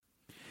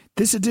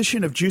This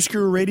edition of Juice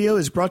Guru Radio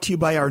is brought to you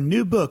by our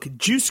new book,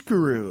 Juice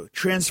Guru,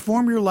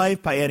 Transform Your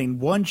Life by Adding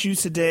One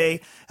Juice a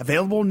Day,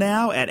 available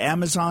now at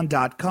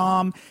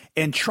Amazon.com,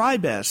 and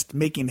TriBest,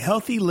 Making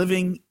Healthy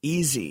Living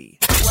Easy.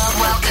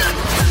 Welcome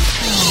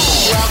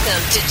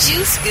to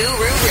Juice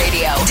Guru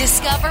Radio.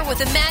 Discover what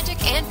the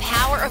magic and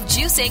power of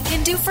juicing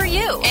can do for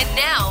you. And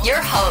now,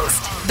 your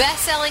host,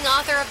 best-selling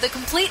author of The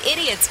Complete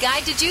Idiot's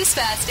Guide to Juice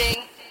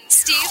Fasting,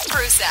 Steve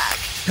Prussack.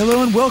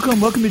 Hello and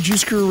welcome. Welcome to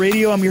Juice Guru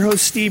Radio. I'm your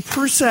host, Steve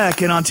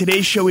Prussack, and on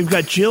today's show, we've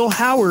got Jill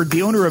Howard,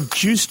 the owner of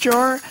Juice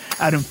Jar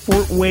out in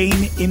Fort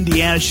Wayne,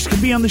 Indiana. She's going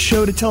to be on the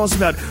show to tell us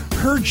about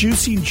her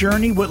juicing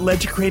journey, what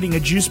led to creating a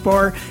juice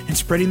bar and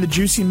spreading the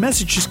juicing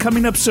message. She's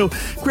coming up, so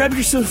grab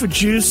yourself a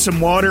juice, some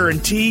water,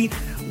 and tea,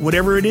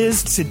 whatever it is.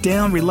 Sit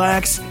down,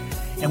 relax,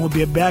 and we'll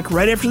be back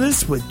right after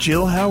this with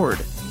Jill Howard.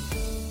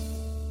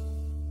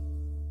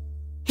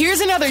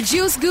 Here's another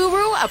Juice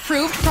Guru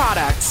approved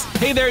product.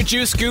 Hey there,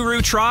 Juice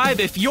Guru tribe.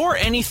 If you're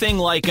anything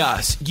like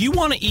us, you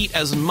want to eat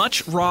as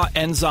much raw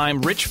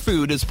enzyme-rich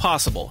food as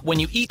possible. When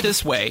you eat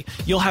this way,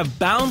 you'll have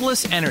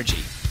boundless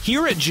energy.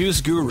 Here at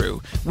Juice Guru,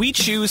 we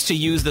choose to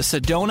use the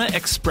Sedona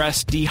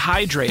Express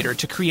Dehydrator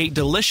to create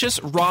delicious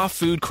raw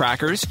food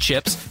crackers,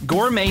 chips,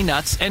 gourmet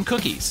nuts, and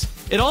cookies.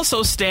 It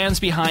also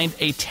stands behind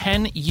a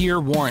 10-year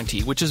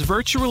warranty, which is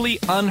virtually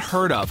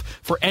unheard of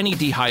for any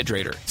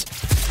dehydrator.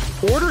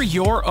 Order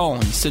your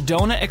own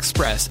Sedona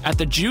Express at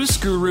the Juice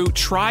Guru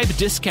Tribe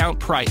discount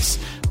price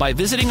by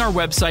visiting our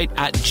website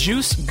at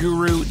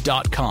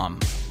juiceguru.com.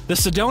 The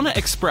Sedona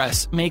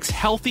Express makes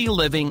healthy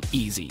living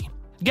easy.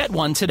 Get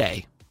one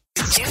today.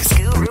 Juice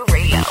Guru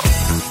Radio.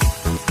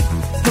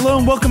 Hello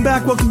and welcome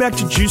back. Welcome back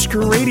to Juice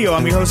Guru Radio.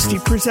 I'm your host,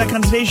 Steve Prussack.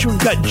 On today's show,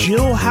 we've got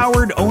Jill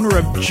Howard, owner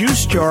of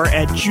Juice Jar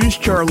at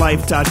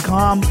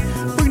juicejarlife.com.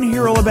 We're going to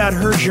hear all about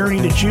her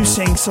journey to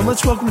juicing. So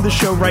let's welcome to the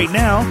show right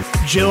now,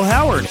 Jill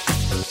Howard.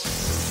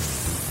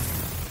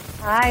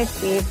 Hi,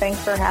 Steve. Thanks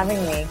for having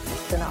me.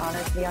 It's an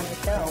honor to be on the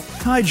show.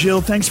 Hi,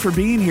 Jill. Thanks for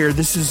being here.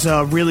 This is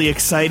really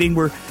exciting.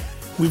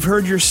 We've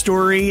heard your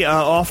story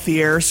off the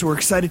air, so we're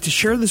excited to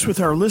share this with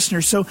our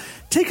listeners. So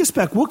take us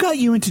back. What got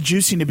you into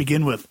juicing to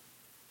begin with?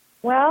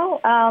 Well,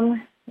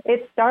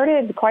 it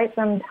started quite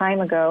some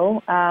time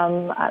ago.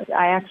 I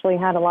actually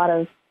had a lot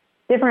of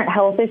different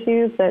health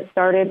issues that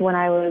started when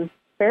I was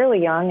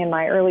fairly young, in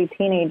my early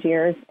teenage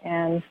years.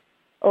 And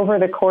over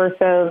the course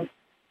of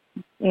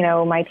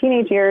my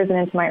teenage years and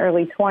into my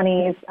early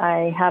 20s,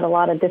 I had a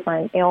lot of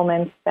different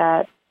ailments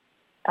that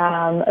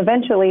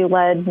eventually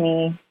led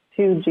me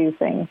to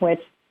juicing,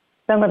 which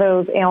some of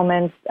those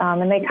ailments,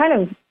 and they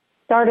kind of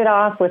started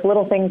off with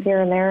little things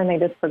here and there, and they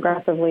just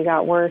progressively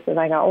got worse as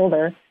I got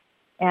older.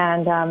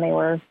 And they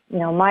were,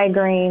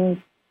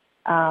 migraines,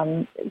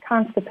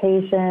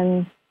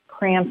 constipation,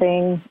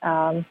 cramping.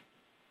 I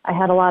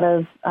had a lot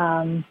of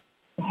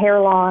hair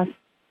loss,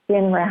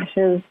 skin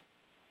rashes.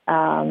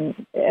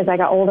 As I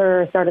got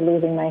older, I started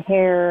losing my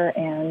hair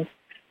and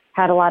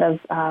had a lot of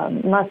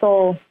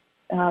muscle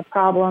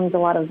problems, a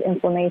lot of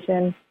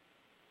inflammation.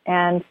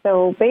 And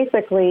so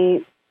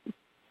basically,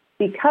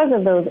 because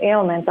of those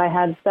ailments, I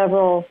had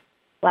several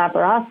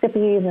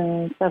laparoscopies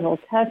and several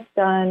tests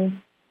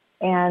done.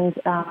 And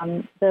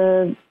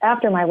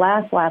after my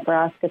last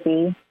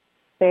laparoscopy,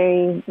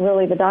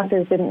 the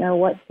doctors didn't know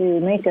what to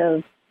make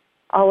of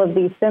all of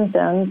these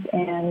symptoms.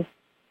 And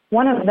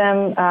one of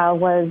them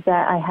was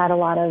that I had a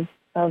lot of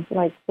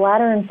like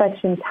bladder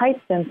infection type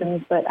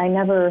symptoms, but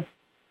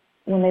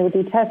when they would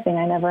do testing,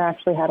 I never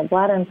actually had a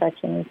bladder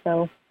infection. And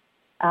so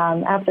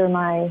after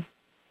my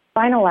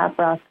final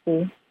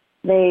laparoscopy,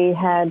 they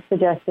had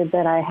suggested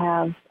that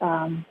I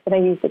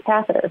used a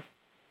catheter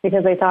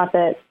because they thought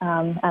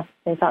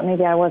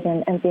maybe I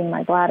wasn't emptying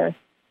my bladder.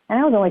 And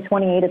I was only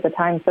 28 at the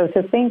time, so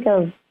to think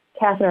of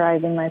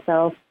catheterizing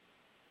myself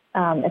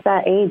at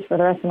that age for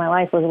the rest of my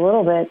life was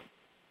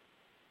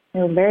it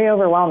was very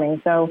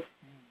overwhelming. So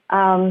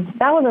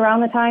that was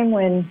around the time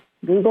when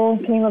Google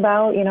came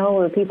about,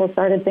 where people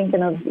started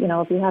thinking of,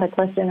 if you had a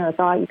question or a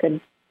thought, you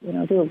could,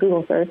 do a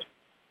Google search.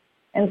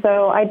 And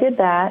so I did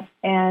that,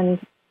 and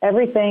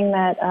everything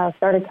that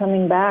started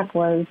coming back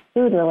was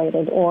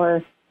food-related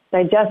or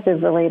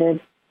digestive-related.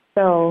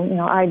 So,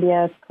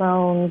 IBS,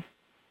 Crohn's,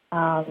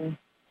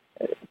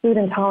 food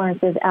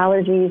intolerances,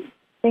 allergies,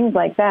 things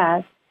like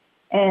that.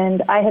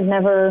 And I had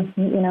never,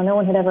 no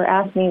one had ever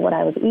asked me what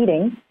I was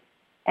eating.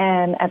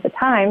 And at the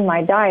time,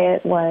 my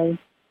diet was,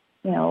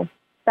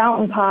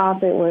 fountain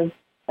pop. It was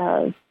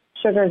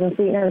sugars and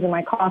sweeteners in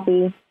my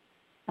coffee,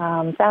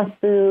 fast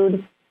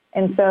food.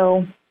 And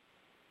so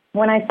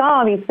when I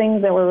saw these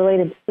things that were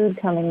related to food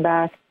coming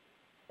back,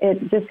 it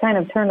just kind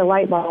of turned a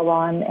light bulb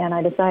on, and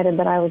I decided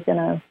that I was going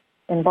to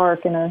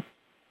embark in a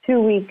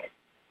 2-week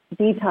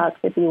detox,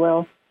 if you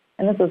will.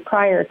 And this was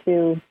prior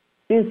to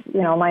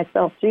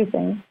myself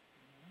juicing.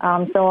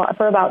 So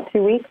for about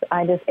 2 weeks,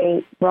 I just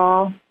ate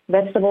raw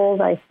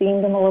vegetables. I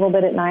steamed them a little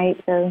bit at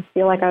night to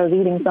feel like I was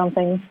eating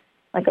something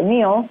like a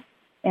meal,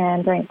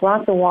 and drank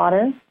lots of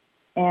water.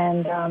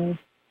 And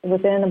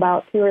within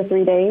about 2 or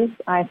 3 days,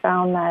 I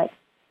found that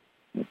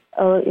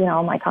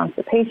my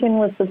constipation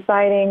was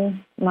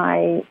subsiding,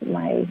 my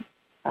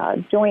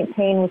joint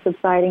pain was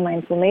subsiding, my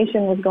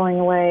inflammation was going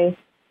away.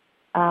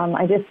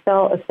 I just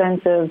felt a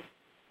sense of,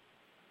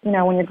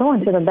 when you're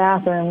going to the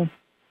bathroom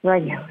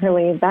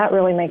regularly, that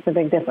really makes a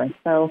big difference.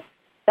 So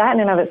that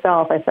in and of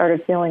itself, I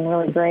started feeling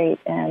really great.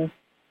 And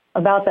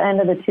about the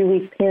end of the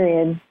 2-week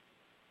period,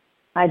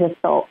 I just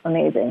felt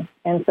amazing.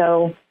 And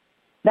so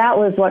that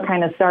was what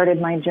kind of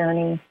started my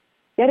journey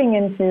getting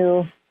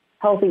into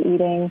healthy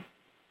eating.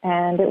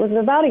 And it was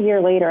about a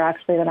year later,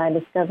 actually, that I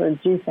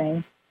discovered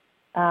juicing.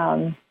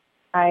 I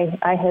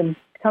had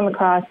come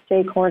across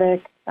Jay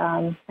Kordick.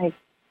 I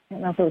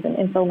don't know if it was an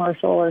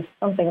infomercial or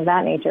something of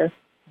that nature.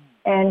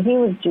 And he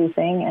was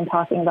juicing and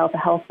talking about the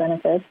health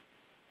benefits.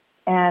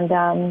 And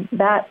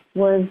that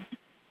was,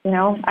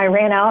 I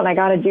ran out and I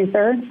got a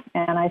juicer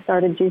and I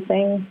started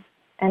juicing.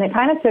 And it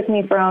kind of took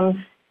me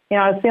from,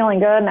 I was feeling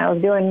good and I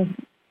was doing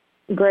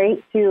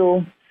great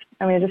to,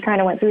 it just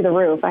kind of went through the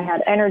roof. I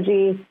had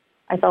energy.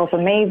 I felt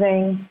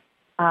amazing.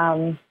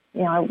 My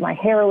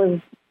hair was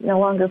no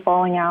longer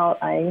falling out.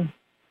 I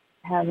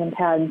haven't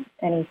had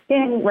any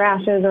skin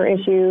rashes or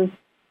issues.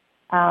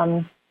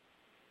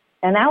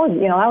 And that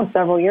was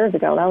several years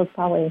ago. That was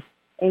probably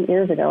 8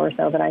 years ago or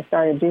so that I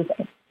started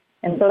juicing.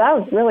 And so that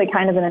was really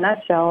kind of in a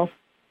nutshell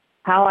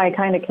how I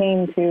kind of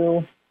came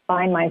to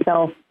find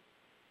myself,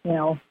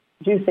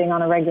 juicing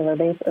on a regular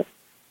basis.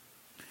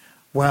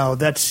 Wow,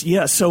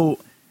 so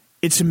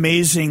it's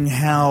amazing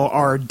how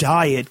our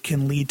diet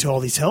can lead to all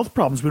these health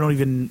problems. We're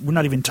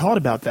not even taught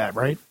about that,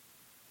 right?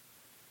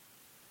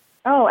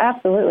 Oh,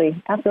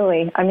 absolutely.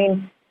 Absolutely.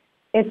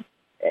 It's,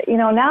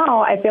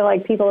 now I feel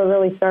like people are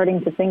really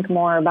starting to think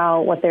more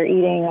about what they're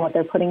eating and what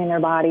they're putting in their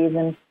bodies.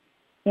 And,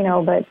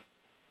 but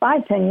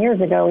 5-10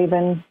 years ago,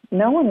 even,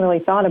 no one really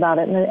thought about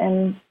it.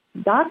 And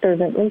doctors,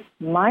 at least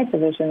my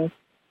physicians,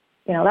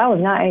 that was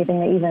not anything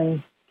that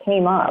even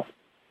came up.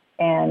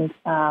 And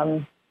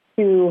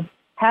to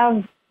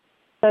have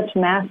such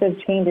massive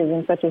changes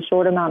in such a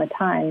short amount of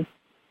time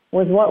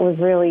was what was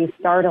really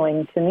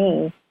startling to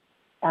me.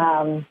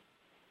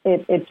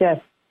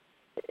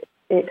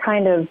 It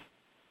kind of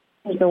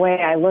changed the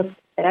way I looked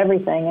at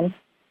everything. And,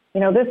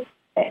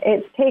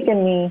 it's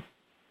taken me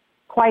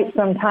quite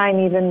some time,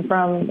 even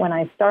from when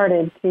I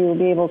started, to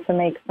be able to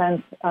make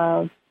sense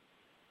of,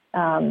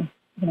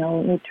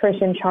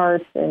 nutrition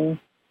charts and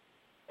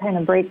kind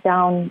of break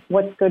down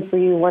what's good for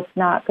you, what's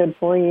not good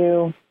for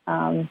you.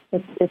 I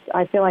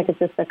feel like it's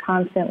just a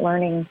constant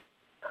learning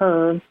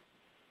curve.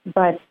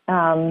 But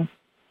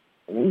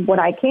what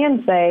I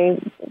can say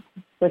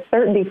with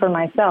certainty for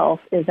myself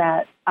is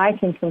that I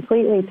can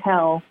completely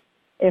tell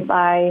if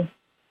I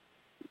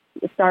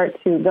start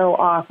to go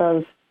off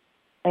of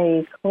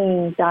a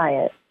clean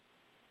diet.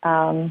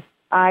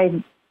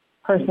 I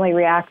personally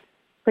react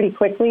pretty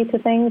quickly to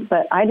things,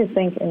 but I just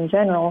think in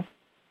general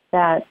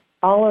that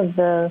all of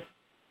the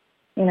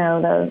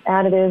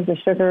additives, the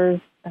sugars,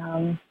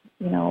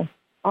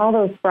 all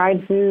those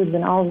fried foods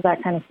and all of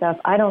that kind of stuff,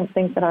 I don't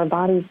think that our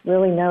bodies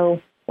really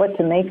know what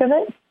to make of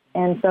it.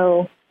 And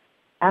so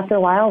after a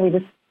while, we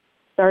just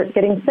start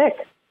getting sick.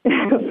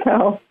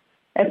 So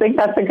I think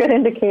that's a good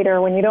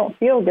indicator when you don't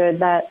feel good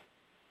that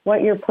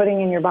what you're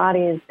putting in your body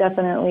is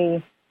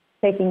definitely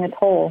taking a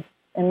toll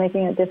and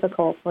making it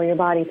difficult for your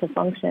body to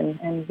function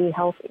and be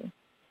healthy.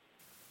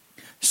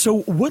 So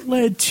what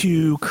led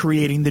to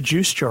creating the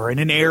juice jar in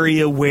an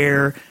area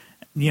where,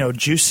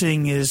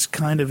 juicing is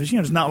kind of,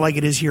 it's not like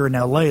it is here in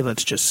LA,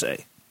 let's just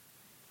say?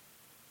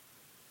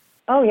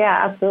 Oh,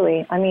 yeah,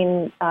 absolutely.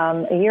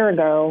 A year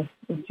ago,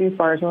 juice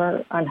bars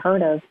were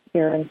unheard of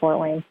here in Fort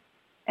Wayne.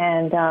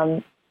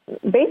 And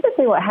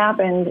basically what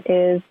happened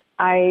is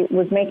I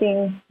was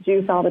making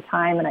juice all the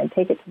time, and I'd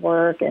take it to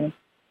work, and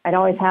I'd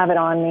always have it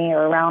on me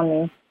or around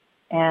me.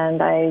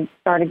 And I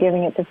started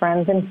giving it to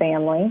friends and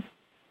family.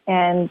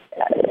 And,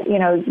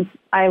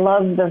 I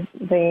love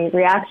the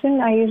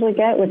reaction I usually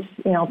get, which,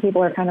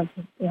 people are kind of,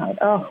 like,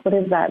 oh, what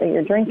is that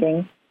you're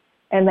drinking?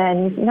 And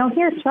then,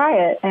 here, try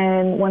it.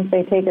 And once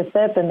they take a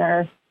sip and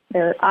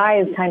their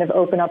eyes kind of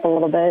open up a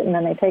little bit, and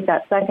then they take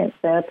that second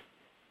sip,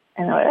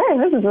 and they're like, hey,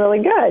 this is really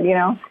good,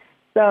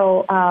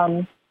 So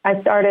I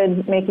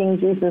started making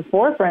juices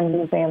for friends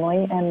and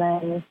family, and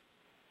then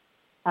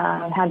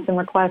had some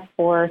requests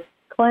for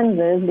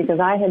cleanses because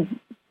I had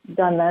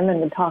done them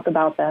and would talk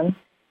about them.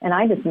 And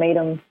I just made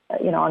them,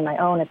 on my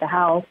own at the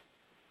house.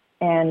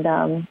 And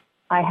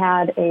I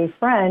had a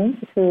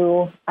friend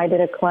who I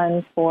did a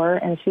cleanse for,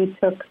 and she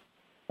took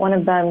one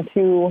of them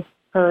to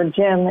her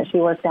gym that she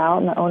worked out.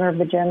 And the owner of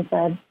the gym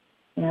said,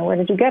 where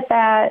did you get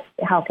that?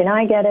 How can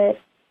I get it?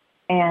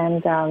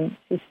 And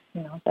she,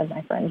 said,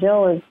 my friend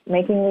Jill is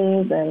making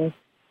these. And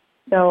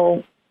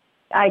so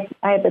I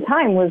at the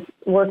time was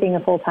working a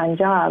full-time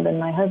job, and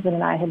my husband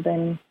and I had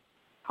been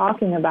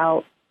talking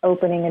about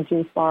opening a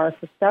juice bar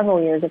for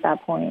several years at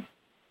that point.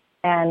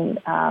 And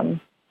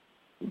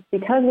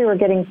because we were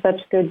getting such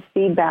good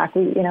feedback,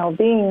 we,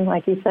 being,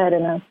 like you said,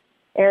 in an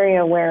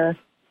area where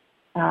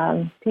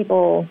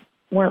people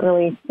weren't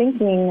really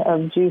thinking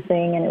of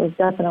juicing, and it was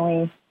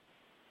definitely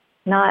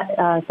not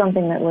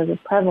something that was as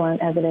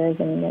prevalent as it is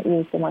in the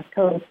East and West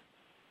Coast,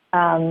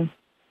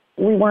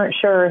 we weren't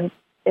sure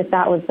if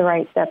that was the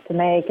right step to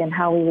make and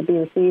how we would be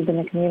received in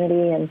the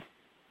community. And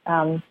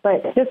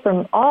but just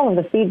from all of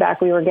the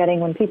feedback we were getting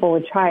when people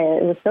would try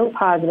it, it was so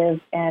positive.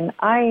 And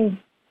I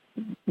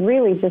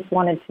really just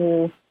wanted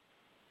to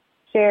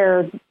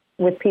share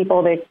with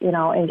people that,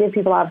 and give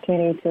people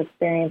opportunity to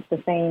experience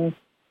the same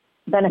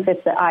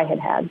benefits that I had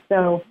had.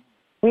 So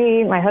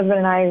my husband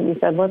and I, we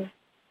said,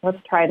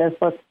 let's try this.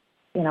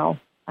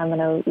 I'm going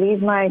to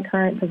leave my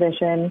current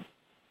position,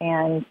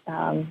 and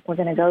we're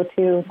going to go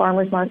to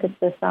farmers markets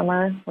this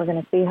summer. We're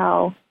going to see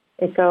how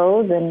it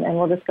goes, and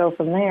we'll just go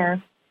from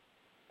there.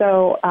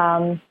 So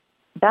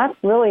that's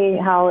really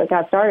how it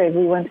got started.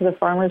 We went to the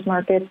farmers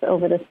markets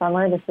over the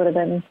summer. This would have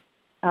been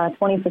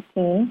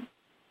 2015.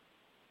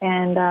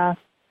 And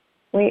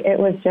it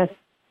was just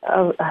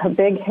a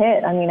big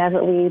hit. I mean,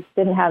 we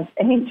didn't have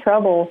any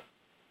trouble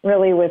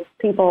really with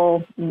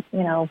people,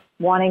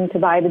 wanting to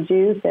buy the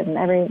juice, and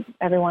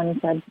everyone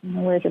said,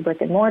 where's your brick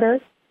and mortar?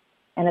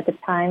 And at the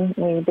time,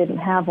 we didn't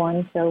have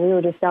one, so we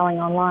were just selling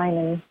online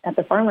and at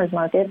the farmers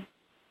market.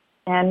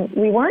 And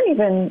we weren't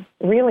even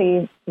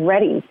really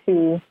ready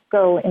to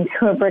go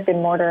into a brick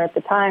and mortar at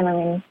the time. I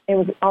mean, it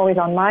was always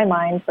on my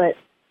mind, but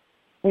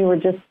we were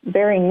just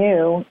very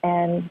new,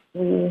 and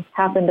we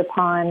happened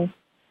upon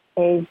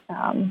a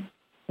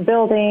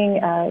building,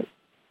 a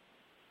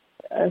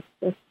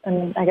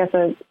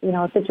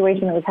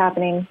situation that was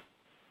happening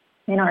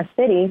in our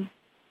city,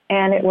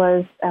 and it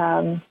was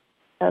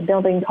a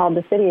building called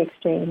the City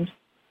Exchange,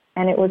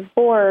 and it was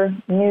for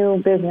new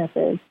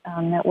businesses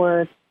that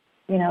were,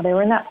 they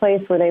were in that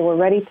place where they were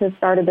ready to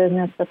start a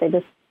business, but they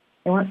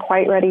weren't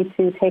quite ready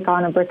to take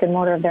on a brick and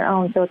mortar of their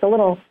own. So it's a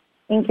little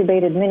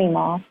incubated mini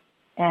mall,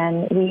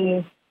 and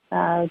we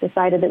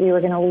decided that we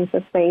were going to lease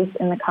a space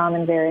in the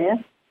Commons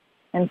area,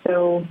 and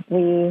so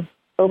we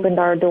opened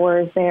our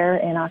doors there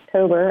in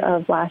October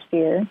of last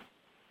year,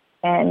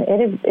 and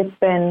it's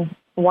been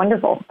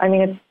wonderful. I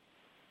mean,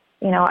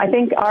 I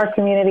think our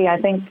community,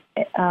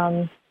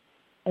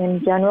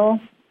 in general,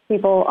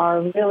 people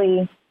are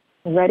really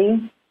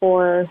ready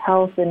for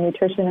health and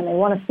nutrition, and they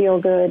want to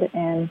feel good,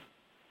 and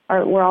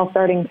we're all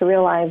starting to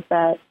realize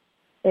that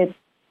it's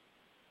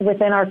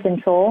within our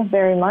control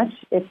very much.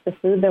 It's the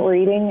food that we're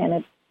eating, and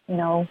it's,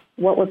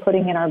 what we're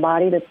putting in our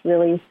body that's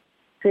really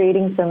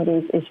creating some of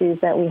these issues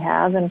that we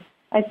have. And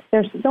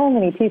there's so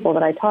many people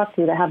that I talk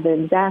to that have the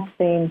exact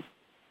same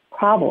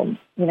problems.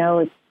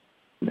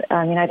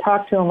 I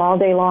talk to them all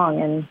day long,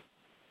 and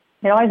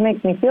it always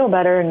makes me feel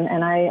better.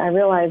 And I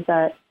realize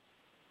that,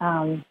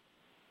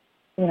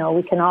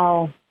 we can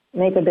all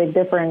make a big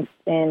difference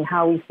in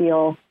how we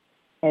feel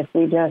if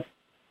we just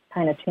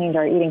kind of change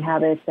our eating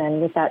habits.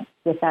 And with that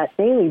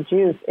daily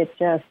juice, it's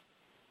just,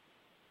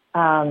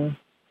 I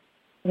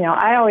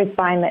always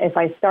find that if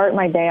I start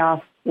my day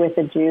off with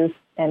a juice,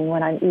 and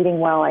when I'm eating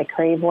well, I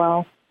crave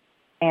well.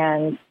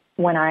 And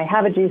when I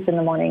have a juice in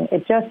the morning,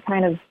 it just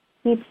kind of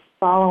keeps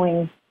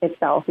following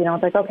itself.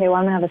 It's like, okay, well,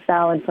 I'm going to have a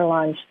salad for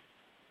lunch.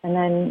 And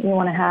then you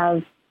want to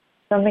have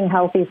something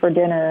healthy for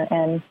dinner.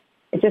 And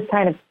it just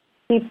kind of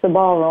keeps the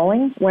ball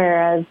rolling.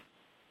 Whereas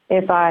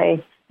if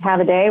I have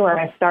a day where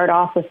I start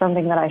off with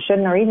something that I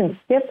shouldn't, or even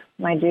skip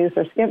my juice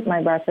or skip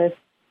my breakfast,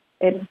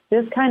 it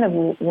just kind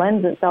of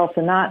lends itself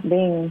to not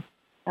being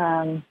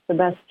the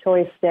best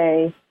choice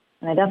day.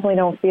 And I definitely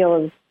don't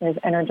feel as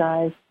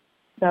energized.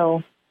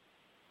 So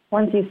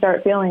once you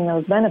start feeling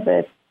those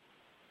benefits,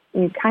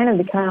 you kind of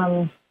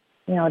become,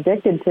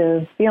 addicted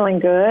to feeling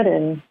good,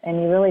 and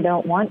you really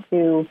don't want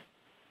to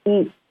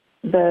eat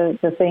the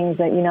things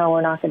that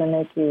are not going to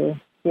make you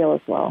feel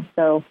as well.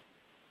 So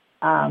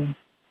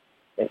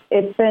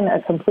it's been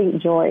a complete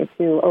joy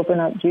to open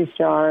up Juice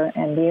Jar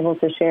and be able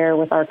to share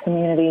with our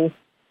community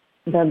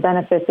the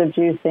benefits of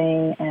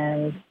juicing.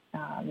 And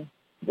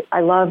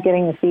I love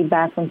getting the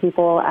feedback from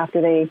people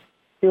after they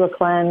do a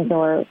cleanse,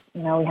 or,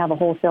 we have a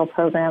wholesale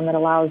program that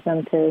allows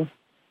them to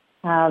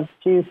have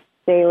juice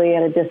daily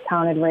at a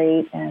discounted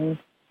rate. And,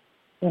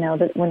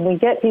 when we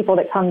get people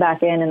that come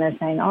back in and they're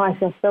saying, oh, I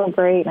feel so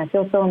great and I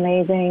feel so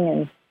amazing,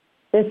 and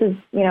this is,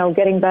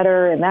 getting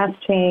better, and that's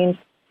changed.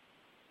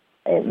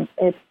 It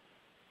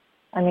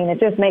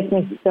just makes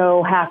me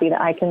so happy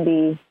that I can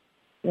be,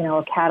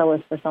 a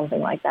catalyst for something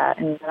like that,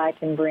 and that I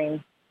can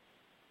bring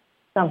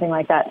something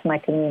like that to my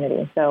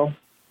community. So,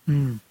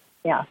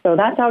 yeah, so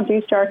that's how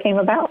Juice Jar came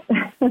about.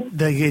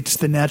 It's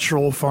the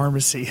natural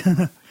pharmacy.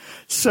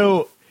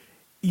 So,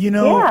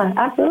 yeah,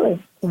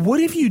 absolutely.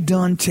 What have you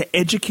done to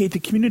educate the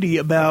community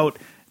about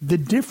the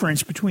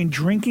difference between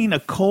drinking a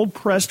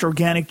cold-pressed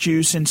organic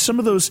juice and some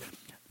of those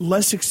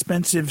less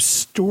expensive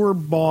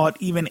store-bought,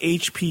 even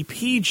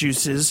HPP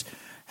juices?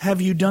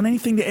 Have you done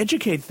anything to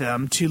educate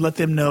them, to let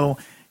them know,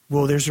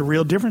 well, there's a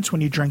real difference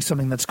when you drink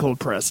something that's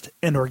cold-pressed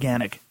and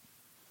organic?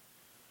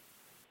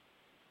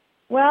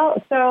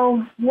 Well,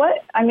 so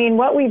what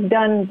we've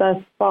done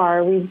thus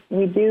far, we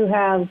do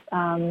have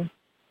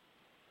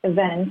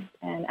events,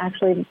 and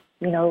actually,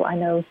 I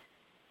know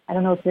I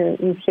don't know if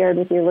you've shared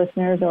with your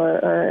listeners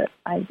or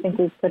I think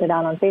we've put it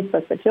out on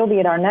Facebook, but she'll be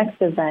at our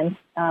next event,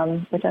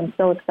 which I'm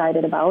so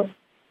excited about.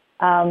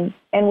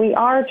 And we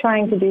are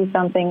trying to do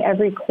something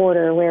every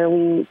quarter where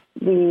we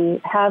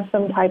have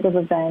some type of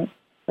event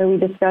where we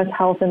discuss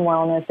health and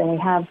wellness, and we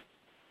have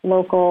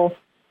local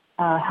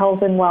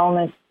health and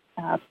wellness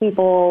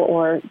people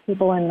or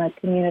people in the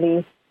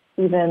community,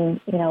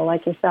 even,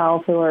 like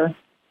yourself, who are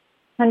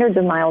hundreds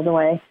of miles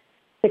away,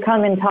 to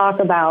come and talk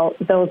about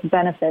those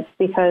benefits,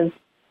 because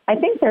I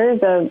think there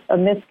is a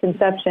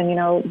misconception,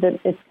 that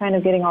it's kind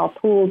of getting all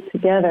pooled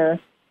together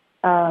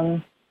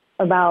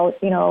about,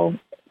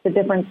 the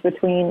difference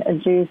between a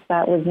juice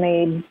that was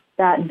made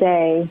that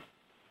day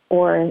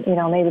or,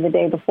 maybe the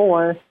day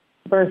before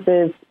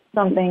versus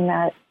something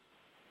that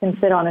can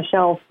sit on a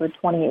shelf for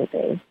 28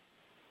 days.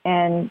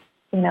 And,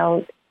 in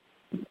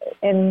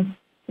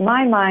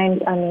my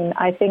mind,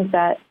 I think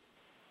that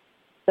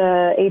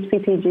the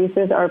HPP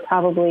juices are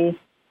probably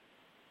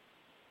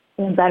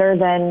better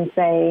than,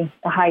 say,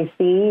 a high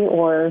C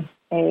or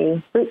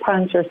a fruit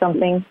punch or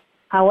something.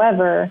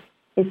 However,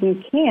 if you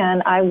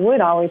can, I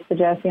would always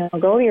suggest,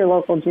 go to your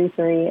local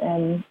juicery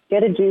and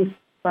get a juice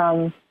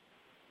from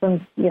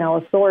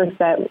a source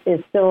that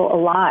is still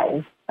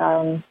alive.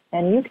 And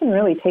you can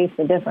really taste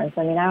the difference.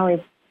 I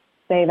always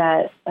say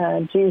that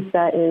juice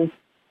that is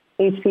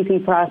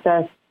HPP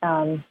processed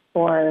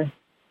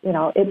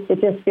it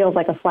just feels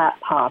like a flat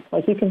pop.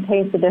 Like you can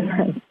taste the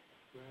difference.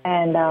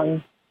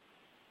 And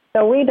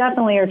so we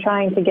definitely are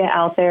trying to get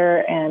out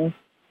there and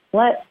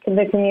let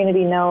the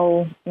community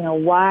know,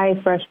 why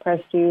fresh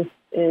pressed juice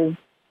is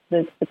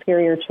the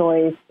superior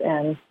choice.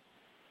 And,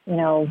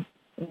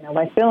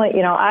 by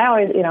feeling, I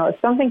always,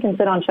 if something can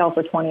sit on shelf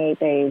for 28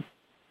 days,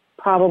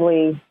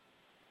 probably,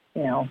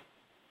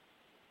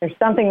 there's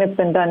something that's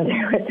been done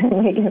to it to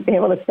make it be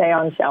able to stay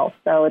on shelf.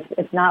 So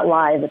it's not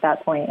live at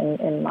that point,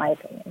 in my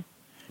opinion.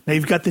 Now,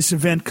 you've got this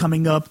event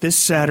coming up this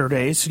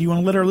Saturday, so do you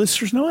want to let our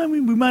listeners know? We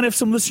might have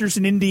some listeners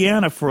in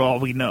Indiana for all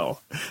we know.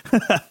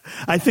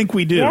 I think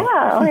we do.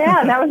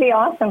 Yeah, that would be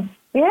awesome.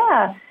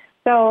 Yeah.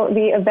 So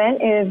the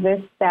event is this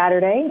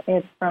Saturday.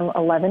 It's from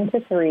 11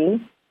 to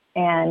 3,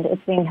 and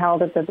it's being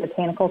held at the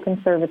Botanical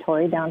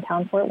Conservatory,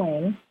 downtown Fort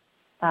Wayne.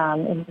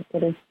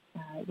 It is.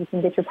 You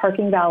can get your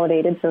parking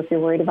validated, so if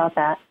you're worried about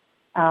that.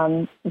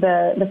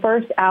 The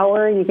first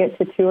hour, you get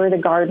to tour the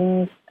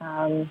gardens,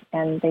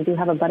 and they do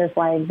have a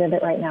butterfly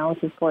exhibit right now,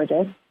 which is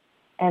gorgeous.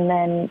 And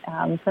then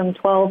from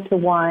 12 to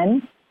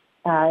 1,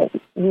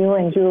 you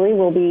and Julie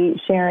will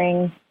be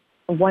sharing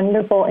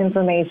wonderful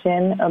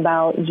information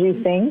about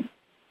juicing,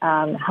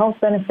 health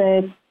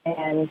benefits,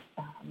 and,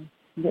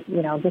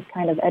 just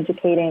kind of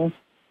educating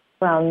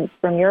from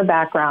your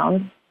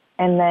background.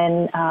 And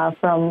then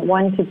from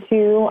 1 to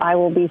 2, I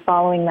will be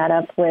following that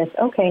up with,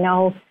 okay,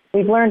 now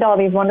we've learned all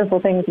these wonderful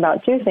things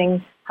about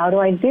juicing. How do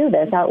I do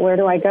this? Where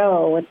do I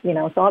go?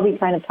 So I'll be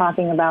kind of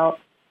talking about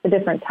the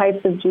different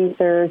types of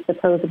juicers, the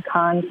pros and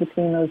cons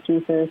between those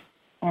juicers,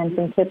 and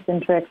some tips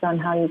and tricks on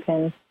how you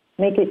can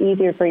make it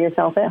easier for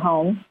yourself at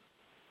home.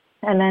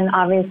 And then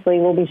obviously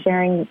we'll be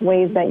sharing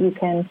ways that you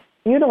can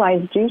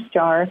utilize Juice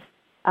Jar,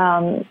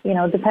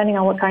 depending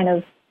on what kind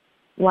of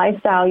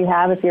lifestyle you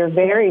have. If you're a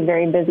very,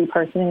 very busy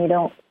person and you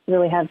don't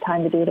really have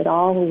time to do it at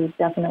all, we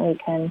definitely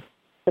can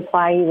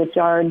supply you with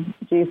jarred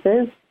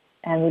juices,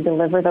 and we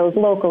deliver those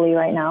locally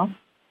right now.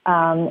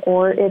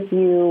 Or if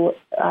you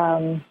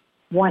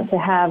want to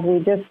have, we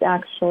just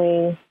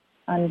actually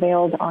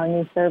unveiled our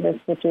new service,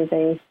 which is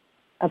a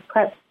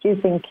prep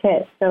juicing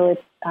kit. So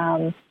it's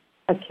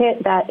a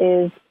kit that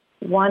is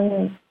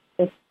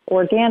it's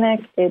organic,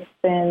 it's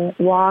been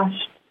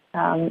washed,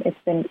 it's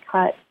been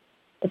cut,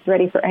 it's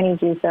ready for any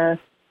juicer,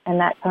 and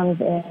that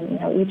comes in,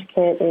 each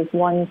kit is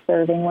one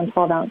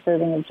 12-ounce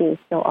serving of juice.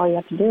 So all you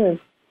have to do is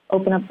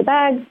open up the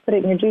bag, put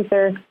it in your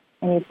juicer,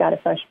 and you've got a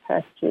fresh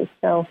pressed juice.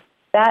 So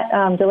that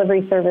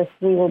delivery service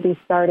we will be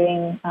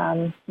starting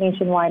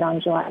nationwide on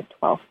July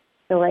 12th.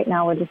 So right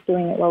now we're just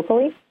doing it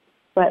locally,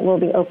 but we'll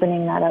be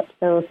opening that up.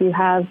 So if you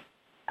have,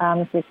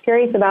 if you're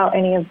curious about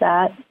any of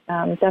that,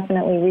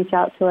 definitely reach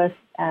out to us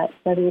at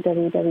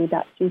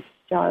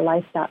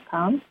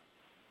www.juicejarlife.com.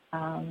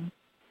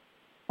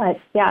 But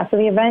yeah, so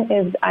the event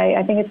is,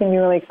 I think it's going to be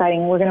really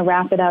exciting. We're going to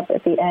wrap it up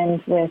at the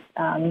end with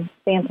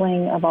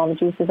sampling of all the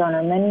juices on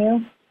our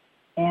menu.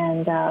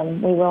 And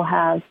we will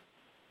have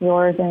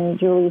yours and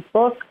Julie's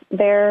book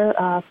there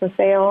for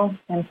sale.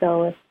 And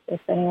so if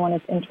anyone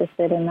is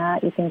interested in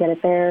that, you can get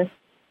it there.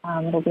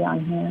 It'll be on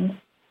hand.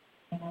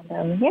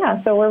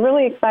 And so we're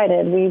really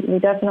excited. We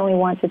definitely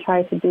want to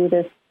try to do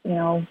this,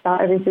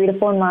 about every 3 to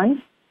 4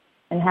 months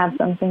and have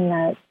something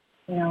that,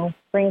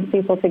 brings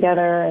people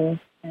together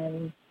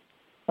and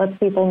lets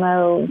people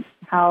know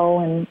how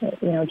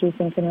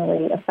juicing can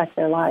really affect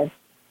their lives.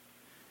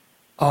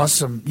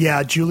 Awesome.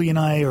 Yeah, Julie and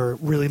I are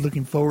really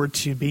looking forward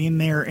to being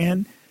there,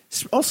 and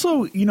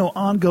also,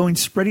 ongoing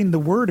spreading the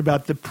word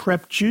about the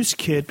Prep Juice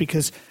Kit,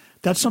 because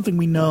that's something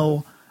we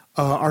know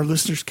our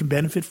listeners can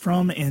benefit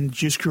from, and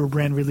Juice Guru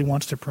brand really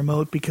wants to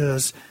promote,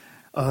 because,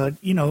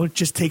 it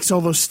just takes all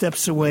those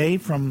steps away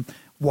from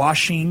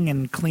washing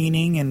and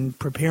cleaning and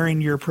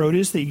preparing your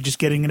produce that you're just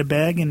getting in a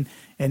bag and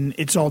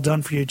it's all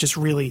done for you. It just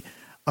really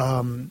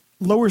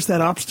lowers that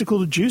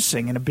obstacle to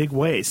juicing in a big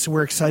way. So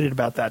we're excited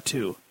about that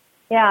too.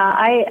 Yeah,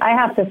 I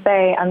have to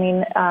say, I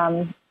mean,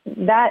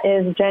 that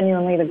is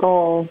genuinely the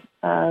goal,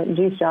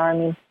 Juice Jar. I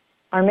mean,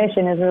 our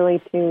mission is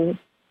really to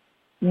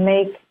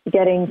make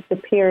getting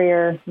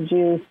superior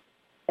juice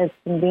as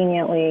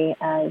conveniently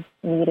as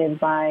needed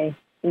by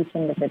each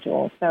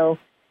individual. So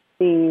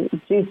the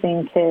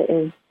juicing kit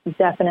is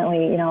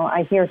definitely,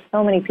 I hear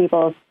so many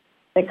people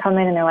that come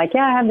in and they're like,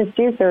 yeah, I have this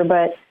juicer,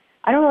 but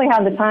I don't really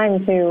have the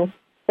time to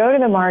go to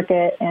the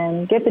market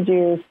and get the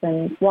juice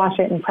and wash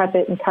it and prep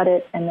it and cut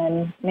it and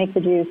then make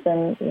the juice.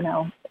 And,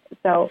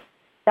 so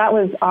that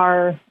was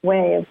our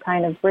way of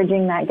kind of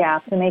bridging that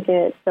gap to make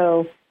it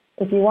so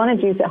if you want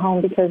to juice at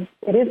home, because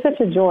it is such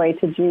a joy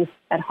to juice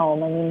at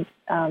home. I mean,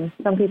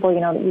 some people,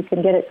 you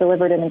can get it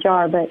delivered in a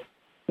jar, but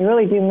you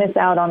really do miss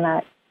out on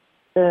that,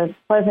 the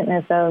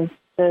pleasantness of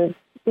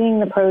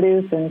seeing the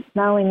produce and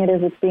smelling it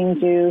as it's being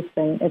juiced.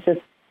 And it's just,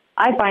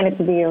 I find it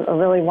to be a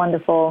really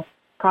wonderful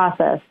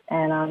process.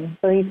 And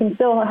so you can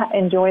still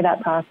enjoy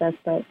that process,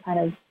 but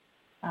kind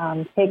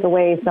of take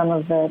away some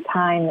of the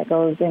time that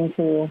goes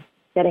into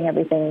getting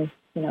everything,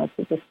 to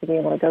be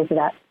able to go through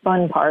that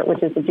fun part,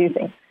 which is the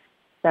juicing.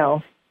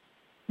 So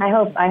I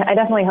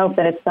definitely hope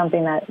that it's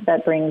something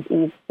that brings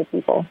ease to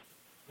people.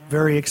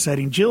 Very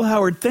exciting. Jill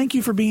Howard, thank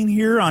you for being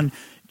here on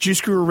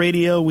Juice Guru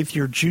Radio with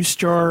your Juice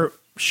Jar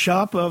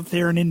shop up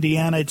there in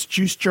Indiana. It's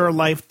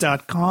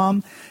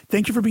juicejarlife.com.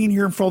 Thank you for being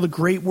here and for all the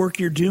great work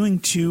you're doing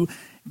to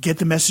get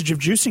the message of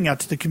juicing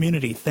out to the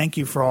community. Thank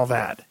you for all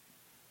that.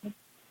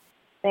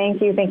 Thank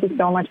you. Thank you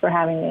so much for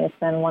having me. It's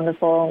been a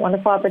wonderful,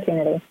 wonderful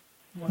opportunity.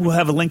 We'll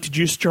have a link to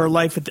Juice Jar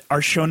Life at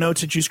our show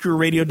notes at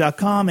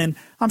juicegururadio.com. And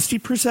I'm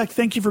Steve Prusak.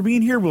 Thank you for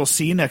being here. We'll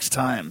see you next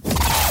time.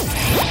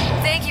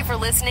 Thank you for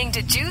listening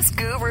to Juice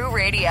Guru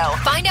Radio.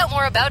 Find out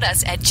more about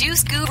us at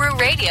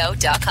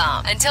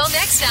juicegururadio.com. Until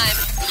next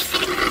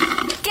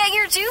time, get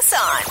your juice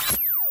on.